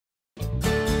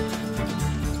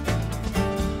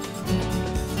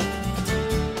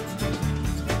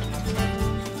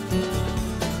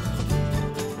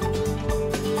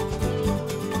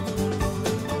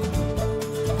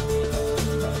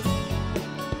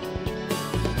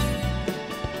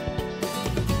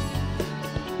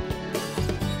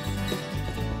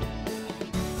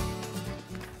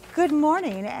Good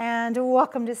morning and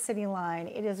welcome to CityLine.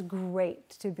 It is great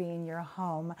to be in your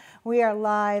home. We are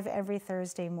live every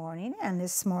Thursday morning, and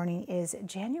this morning is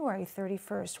January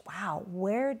 31st. Wow,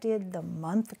 where did the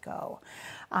month go?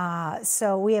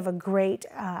 So we have a great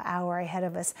hour ahead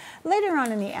of us. Later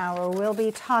on in the hour, we'll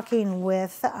be talking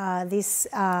with this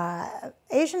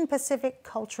Asian Pacific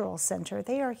Cultural Center.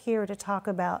 They are here to talk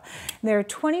about their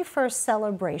 21st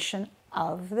celebration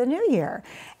of the new year.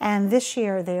 And this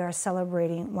year they are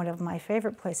celebrating one of my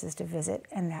favorite places to visit,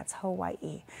 and that's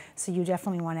Hawaii. So you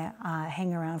definitely want to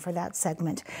hang around for that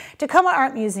segment. Tacoma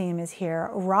Art Museum is here.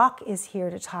 Rock is here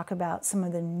to talk about some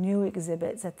of the new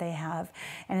exhibits that they have,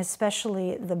 and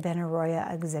especially the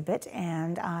Benaroya exhibit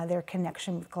and their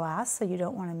connection with glass, so you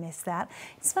don't want to miss that.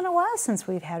 It's been a while since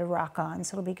we've had Rock on,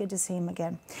 so it'll be good to see him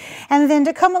again. And then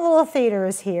Tacoma Little Theater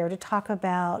is here to talk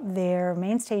about their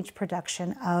main stage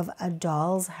production of A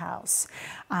Doll's House.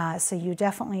 So you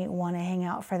definitely want to hang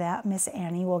out for that. Miss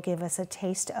Annie will give us a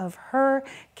taste of her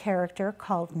character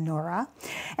called Nora.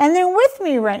 And then with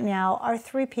me right now are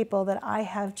three people that I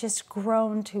have just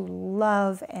grown to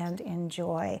love and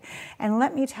enjoy. And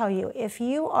let me tell you, if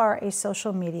you are a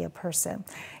social media person,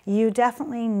 you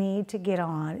definitely need to get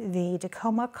on the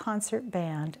Tacoma Concert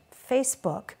Band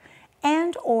Facebook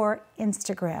and or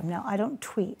Instagram. Now, I don't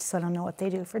tweet, so I don't know what they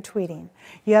do for tweeting.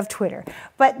 You have Twitter.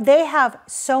 But they have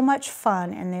so much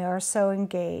fun, and they are so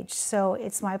engaged, so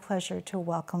it's my pleasure to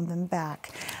welcome them back.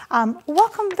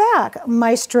 Welcome back,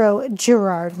 Maestro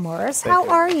Gerald Morris. How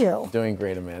are you? Doing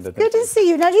great, Amanda. Good to see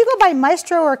you. Now, do you go by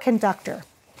Maestro or Conductor?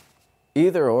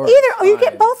 Either or. Either, or you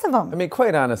get both of them. I mean,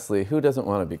 quite honestly, who doesn't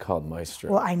want to be called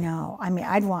Maestro? Well, I know. I mean,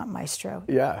 I'd want Maestro.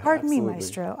 Yeah, Pardon absolutely. me,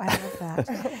 Maestro. I love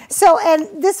that. So,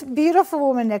 and this beautiful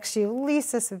woman next to you,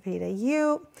 Lisa Cepeda,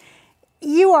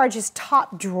 you are just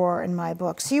top drawer in my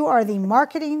books. You are the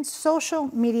marketing,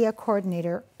 social media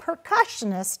coordinator,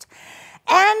 percussionist,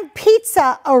 and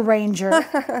pizza arranger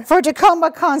for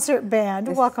Tacoma Concert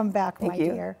Band. Welcome back, my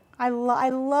dear. I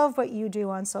love what you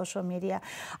do on social media.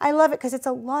 I love it because it's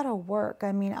a lot of work.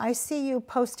 I mean, I see you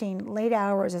posting late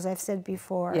hours, as I've said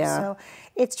before. Yeah. So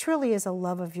it truly is a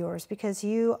love of yours because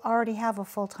you already have a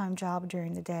full-time job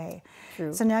during the day.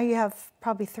 True. So now you have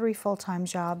probably 3 full-time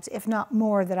jobs, if not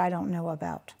more, that I don't know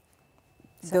about.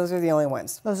 So those are the only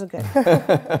ones. Those are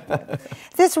good.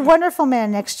 This wonderful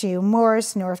man next to you,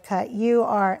 Morris Northcutt, you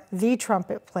are the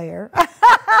trumpet player.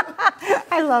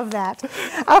 I love that.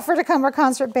 For Tacoma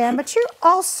Concert Band, but you're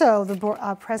also the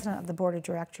president of the board of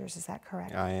directors, is that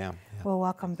correct? I am. Yeah. Well,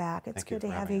 welcome back. It's good to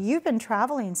have you. Me. You've been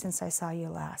traveling since I saw you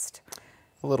last.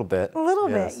 A little bit. A little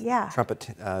yes. bit, yeah. Trumpet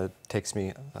takes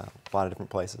me a lot of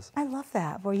different places. I love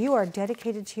that. Well, you are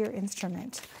dedicated to your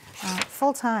instrument,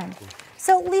 full time.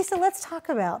 So, Lisa, let's talk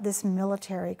about this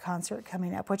military concert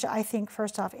coming up, which I think,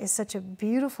 first off, is such a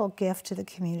beautiful gift to the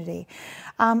community.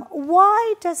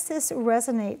 Why does this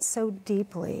resonate so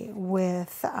deeply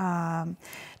with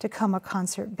Tacoma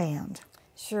Concert Band?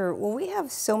 Sure. Well, we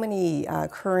have so many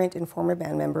current and former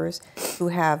band members who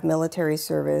have military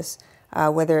service,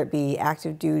 whether it be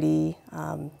active duty,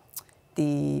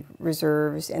 the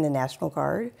reserves, and the National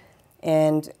Guard.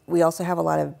 And we also have a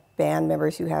lot of band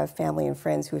members who have family and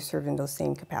friends who have served in those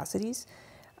same capacities.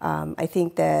 I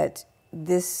think that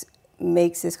this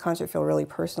makes this concert feel really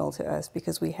personal to us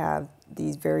because we have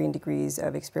these varying degrees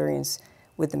of experience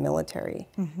with the military.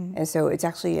 Mm-hmm. And so it's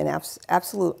actually an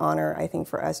absolute honor, I think,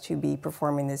 for us to be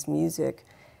performing this music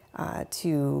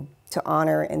to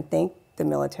honor and thank the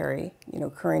military, you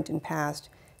know, current and past,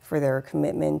 for their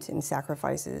commitment and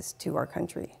sacrifices to our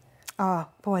country. Oh,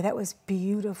 boy, that was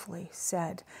beautifully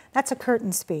said. That's a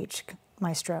curtain speech,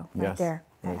 Maestro, right Yes, there.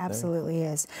 right It absolutely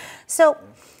is. So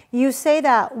you say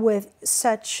that with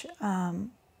such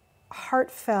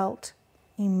heartfelt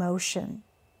emotion.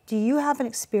 Do you have an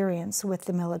experience with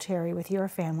the military, with your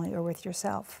family, or with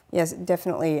yourself? Yes,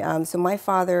 definitely. So my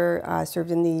father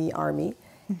served in the Army,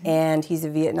 mm-hmm. and he's a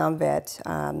Vietnam vet,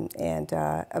 and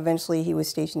eventually he was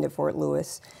stationed at Fort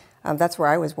Lewis. That's where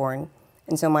I was born.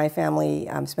 And so my family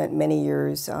spent many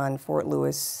years on Fort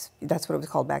Lewis. That's what it was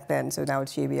called back then, so now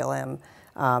it's JBLM.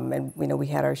 And you know, we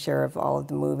had our share of all of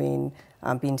the moving,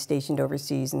 being stationed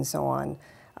overseas and so on.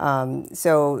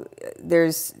 So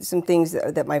there's some things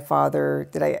that my father,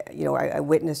 that I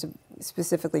witnessed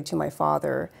specifically to my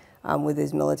father with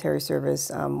his military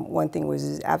service. One thing was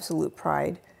his absolute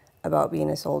pride about being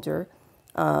a soldier.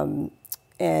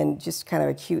 And just kind of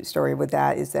a cute story with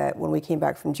that is that when we came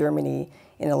back from Germany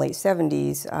in the late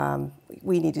 70s,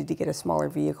 we needed to get a smaller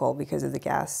vehicle because of the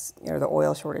gas, the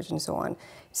oil shortage and so on.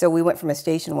 So we went from a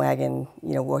station wagon,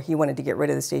 well, he wanted to get rid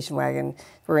of the station wagon.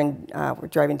 We're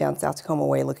driving down South Tacoma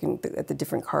Way looking at the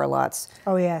different car lots.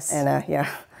 Oh, yes. And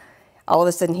all of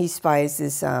a sudden he spies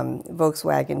this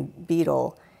Volkswagen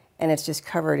Beetle, and it's just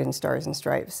covered in stars and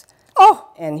stripes. Oh!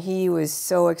 And he was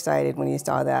so excited when he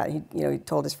saw that. He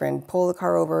told his friend, pull the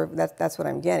car over, that's what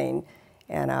I'm getting.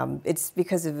 And it's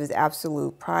because of his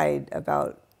absolute pride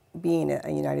about being a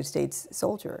United States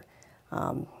soldier.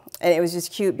 And it was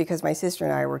just cute because my sister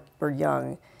and I were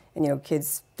young, and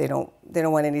kids, they don't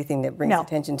want anything that brings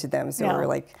attention to them. So we're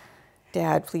like,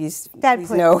 Dad, please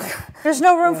no. There's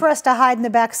no room for us to hide in the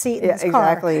back seat in this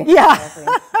car. Exactly. Yeah.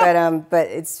 Exactly.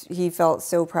 But he felt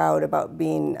so proud about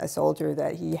being a soldier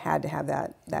that he had to have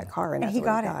that car, and that's he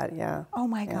what got it. Yeah. Oh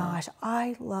my gosh,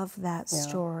 I love that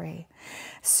story.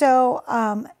 So,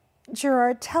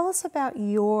 Gerard, tell us about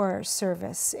your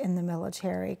service in the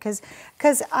military, because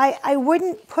I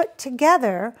wouldn't put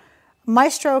together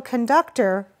maestro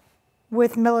conductor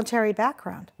with military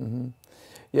background. Mm-hmm.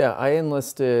 Yeah, I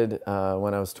enlisted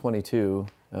when I was 22,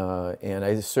 and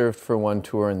I served for one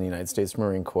tour in the United States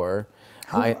Marine Corps.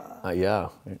 I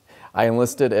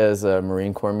enlisted as a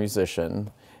Marine Corps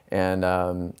musician, and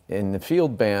in the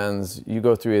field bands, you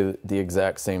go through the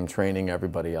exact same training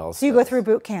everybody else So you go through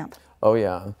boot camp? Oh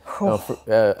yeah. No,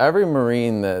 every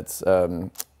Marine that's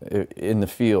in the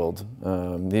field,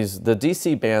 the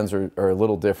DC bands are a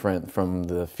little different from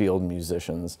the field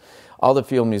musicians. All the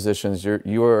field musicians,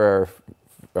 you are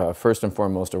first and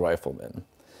foremost a rifleman.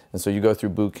 And so you go through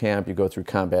boot camp, you go through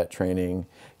combat training,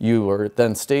 you are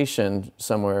then stationed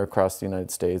somewhere across the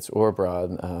United States or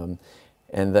abroad,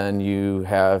 and then you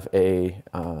have a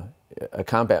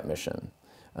combat mission,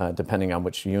 depending on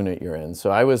which unit you're in.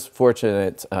 So I was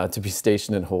fortunate to be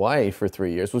stationed in Hawaii for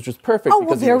 3 years, which was perfect. Oh,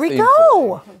 well, there we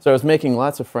go. So I was making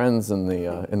lots of friends in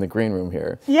the green room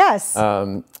here. Yes.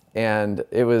 And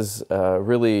it was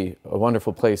really a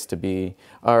wonderful place to be.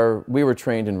 We were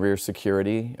trained in rear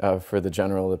security for the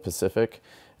General of the Pacific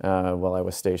while I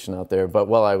was stationed out there. But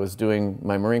while I was doing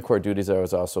my Marine Corps duties, I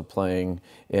was also playing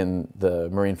in the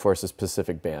Marine Forces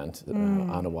Pacific Band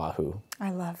on Oahu.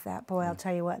 I love that. Boy, I'll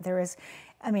tell you what,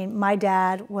 my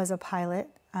dad was a pilot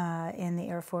in the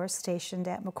Air Force, stationed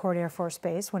at McChord Air Force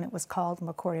Base when it was called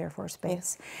McChord Air Force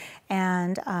Base.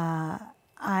 And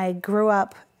I grew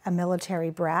up a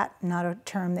military brat, not a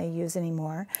term they use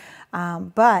anymore,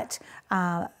 but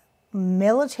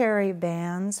military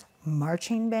bands,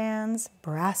 marching bands,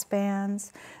 brass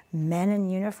bands, men in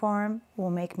uniform will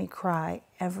make me cry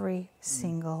every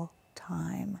single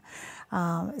time.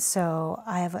 So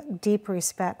I have a deep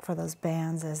respect for those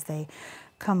bands as they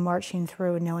come marching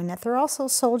through, knowing that they're also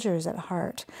soldiers at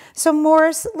heart. So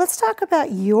Morris, let's talk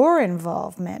about your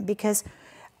involvement, because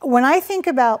when I think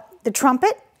about the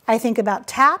trumpet, I think about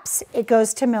taps, it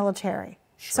goes to military.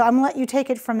 Sure. So I'm going to let you take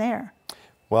it from there.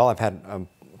 Well, I've had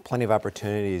plenty of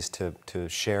opportunities to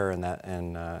share in that,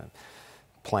 and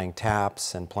playing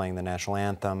taps and playing the national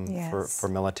anthem for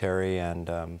military and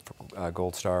for,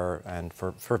 Gold Star, and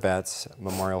for vets,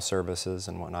 memorial services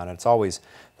and whatnot. And it's always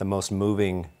the most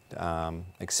moving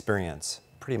experience,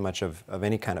 pretty much of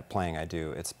any kind of playing I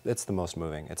do. It's the most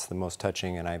moving, it's the most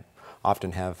touching, and I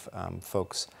often have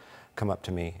folks come up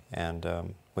to me and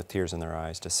with tears in their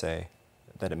eyes to say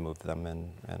that it moved them,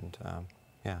 and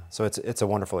yeah, so it's a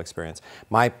wonderful experience.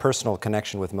 My personal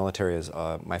connection with military is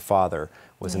my father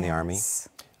was in the Army.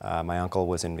 My uncle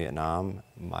was in Vietnam.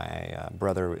 My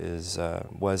brother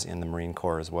was in the Marine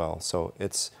Corps as well. So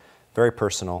it's very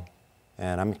personal,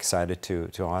 and I'm excited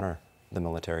to honor the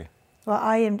military. Well,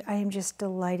 I am just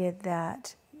delighted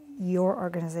that your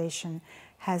organization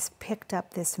has picked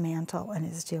up this mantle and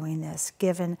is doing this,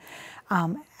 given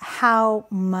how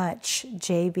much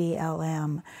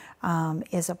JBLM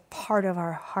is a part of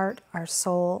our heart, our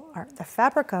soul, the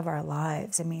fabric of our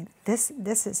lives. I mean, this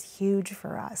is huge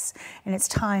for us, and it's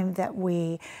time that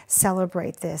we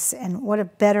celebrate this. And what a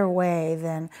better way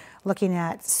than looking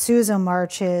at Sousa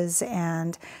marches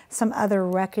and some other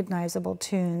recognizable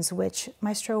tunes, which,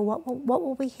 Maestro, what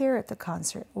will we hear at the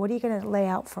concert? What are you going to lay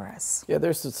out for us? Yeah,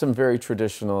 there's some very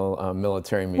traditional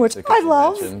military music, which I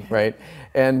love, right?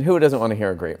 And who doesn't want to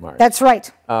hear a great march? That's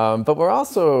right. But we're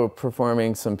also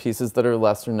performing some pieces that are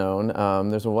lesser known.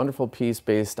 There's a wonderful piece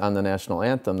based on the national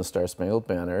anthem, the Star-Spangled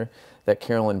Banner, that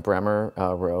Carolyn Bremer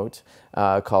wrote,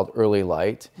 called Early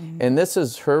Light. Mm-hmm. And this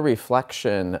is her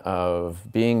reflection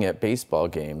of being at baseball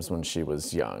games when she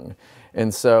was young.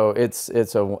 And so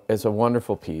it's a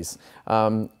wonderful piece.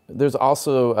 There's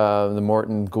also the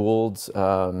Morton Gould's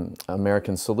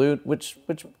American Salute, which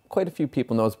quite a few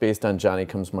people know is based on Johnny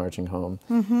Comes Marching Home.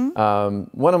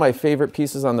 One of my favorite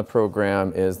pieces on the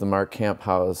program is the Mark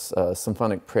Camphouse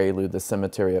Symphonic Prelude, The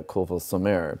Cemetery at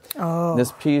Colville-sur-Mer. Oh.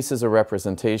 This piece is a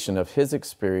representation of his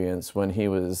experience when he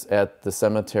was at the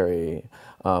cemetery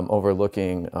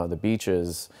overlooking the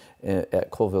beaches at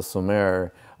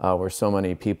Colville-sur-Mer, where so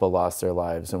many people lost their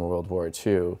lives in World War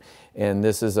II. And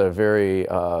this is a very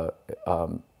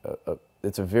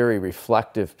it's a very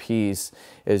reflective piece,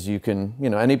 as you can,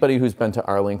 anybody who's been to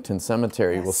Arlington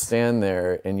Cemetery will stand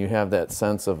there and you have that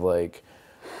sense of like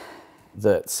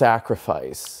the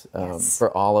sacrifice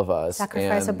for all of us.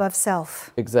 Sacrifice above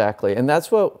self. Exactly. And that's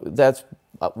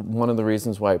one of the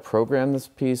reasons why I programmed this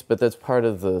piece, but that's part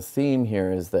of the theme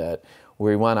here, is that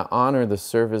we want to honor the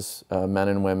service men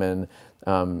and women,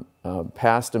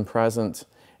 past and present,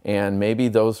 and maybe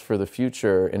those for the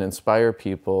future, and inspire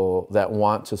people that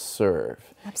want to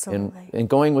serve. Absolutely. And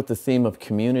going with the theme of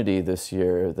community this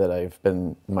year, that I've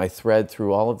been my thread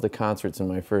through all of the concerts in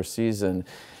my first season,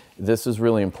 this is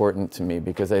really important to me,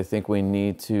 because I think we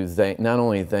need to not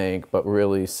only thank, but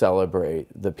really celebrate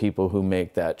the people who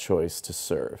make that choice to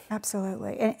serve.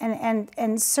 Absolutely.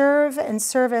 And serve and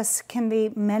service can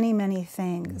be many, many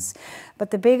things.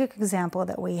 But the big example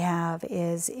that we have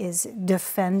is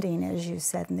defending, as you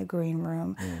said in the green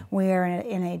room. We are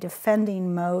in a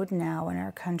defending mode now in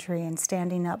our country, and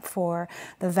standing up for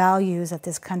the values that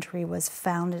this country was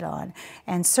founded on.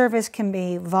 And service can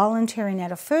be volunteering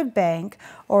at a food bank,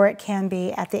 or it can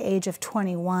be at the age of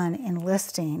 21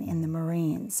 enlisting in the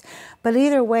Marines. But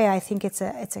either way, I think it's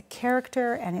a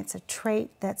character and it's a trait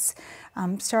that's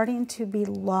starting to be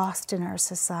lost in our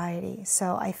society.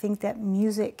 So I think that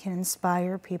music can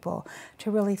inspire people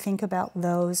to really think about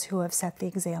those who have set the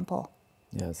example.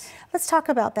 Yes. Let's talk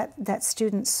about that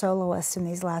student soloist in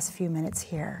these last few minutes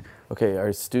here. Okay,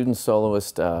 our student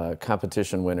soloist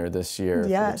competition winner this year for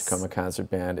the Tacoma Concert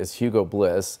Band is Hugo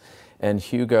Bliss. And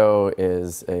Hugo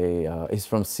is he's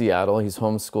from Seattle. He's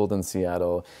homeschooled in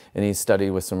Seattle, and he studied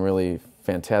with some really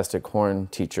fantastic horn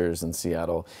teachers in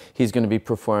Seattle. He's going to be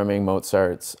performing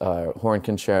Mozart's Horn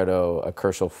Concerto, a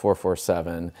Kerschel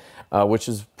 447, which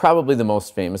is probably the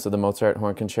most famous of the Mozart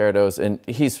horn concertos, and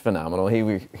he's phenomenal. He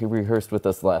rehearsed with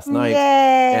us last night,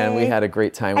 and we had a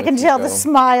great time. I can tell the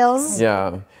smiles.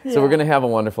 Yeah. So we're going to have a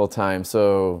wonderful time.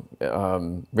 So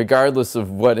regardless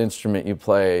of what instrument you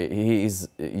play,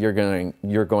 you're going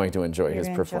to enjoy his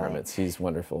performance. He's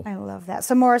wonderful. I love that.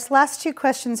 So Morris, last two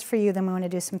questions for you, then we want to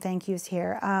do some thank yous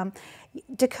here.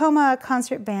 Tacoma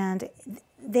Concert Band,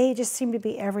 they just seem to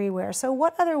be everywhere. So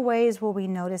what other ways will we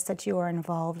notice that you are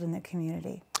involved in the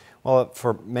community? Well,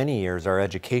 for many years, our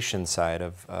education side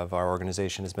of our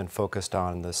organization has been focused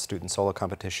on the student solo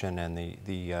competition and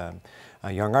the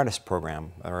Young Artist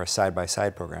program, or a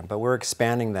side-by-side program. But we're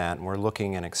expanding that, and we're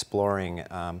looking and exploring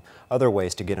other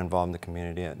ways to get involved in the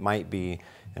community. It might be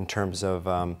in terms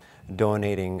of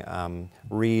donating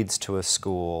reeds to a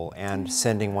school and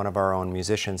sending one of our own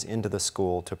musicians into the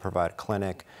school to provide a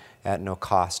clinic at no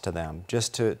cost to them,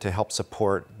 just to help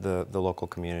support the local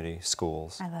community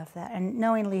schools. I love that. And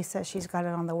knowing Lisa, she's got it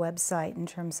on the website in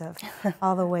terms of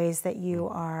all the ways that you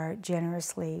are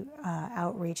generously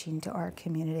outreaching to our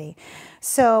community.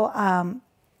 So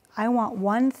I want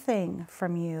one thing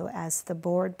from you as the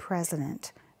board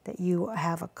president that you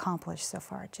have accomplished so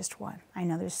far, just one. I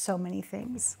know there's so many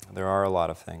things. There are a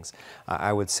lot of things.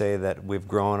 I would say that we've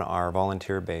grown our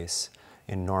volunteer base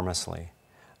enormously.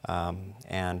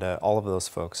 And all of those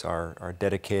folks are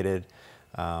dedicated.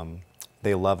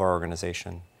 They love our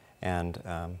organization, and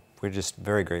we're just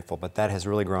very grateful. But that has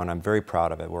really grown. I'm very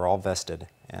proud of it. We're all vested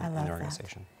in the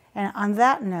organization. And on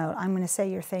that note, I'm going to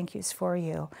say your thank yous for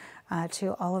you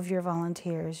to all of your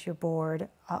volunteers, your board,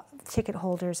 ticket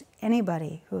holders,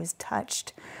 anybody who has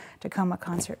touched Tacoma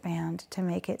Concert Band to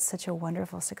make it such a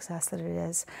wonderful success that it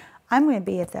is. I'm going to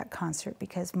be at that concert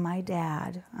because my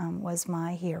dad was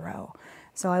my hero.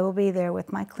 So I will be there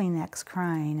with my Kleenex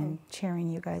crying and cheering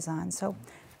you guys on. So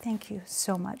thank you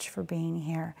so much for being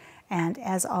here. And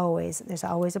as always, there's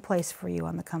always a place for you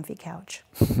on the comfy couch.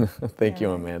 Thank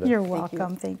you, Amanda. You're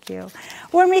welcome. Thank you.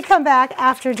 When we come back,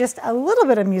 after just a little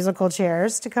bit of musical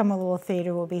chairs, Tacoma Little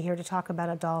Theater will be here to talk about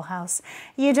a dollhouse.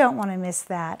 You don't want to miss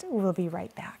that. We'll be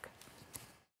right back.